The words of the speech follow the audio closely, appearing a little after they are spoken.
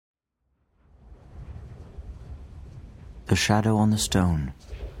The Shadow on the Stone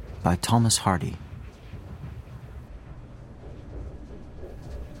by Thomas Hardy.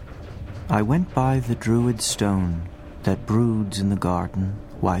 I went by the druid stone that broods in the garden,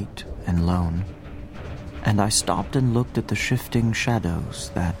 white and lone, and I stopped and looked at the shifting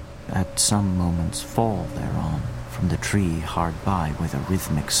shadows that at some moments fall thereon from the tree hard by with a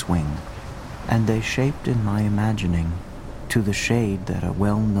rhythmic swing, and they shaped in my imagining to the shade that a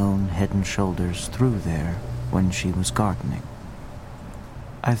well-known Head and Shoulders threw there when she was gardening.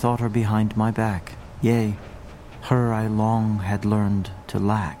 I thought her behind my back, yea, her I long had learned to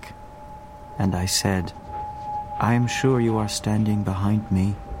lack, and I said, I am sure you are standing behind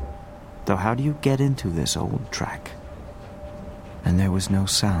me, though how do you get into this old track? And there was no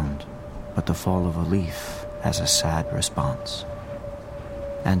sound but the fall of a leaf as a sad response.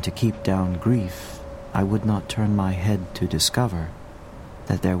 And to keep down grief, I would not turn my head to discover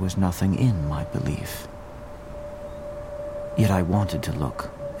that there was nothing in my belief. Yet I wanted to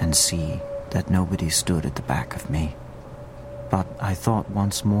look and see that nobody stood at the back of me. But I thought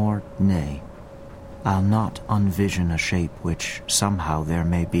once more, nay, I'll not unvision a shape which somehow there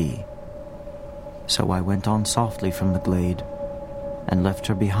may be. So I went on softly from the glade, and left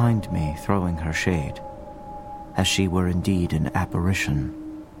her behind me throwing her shade, as she were indeed an apparition,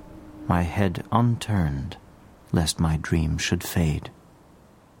 my head unturned, lest my dream should fade.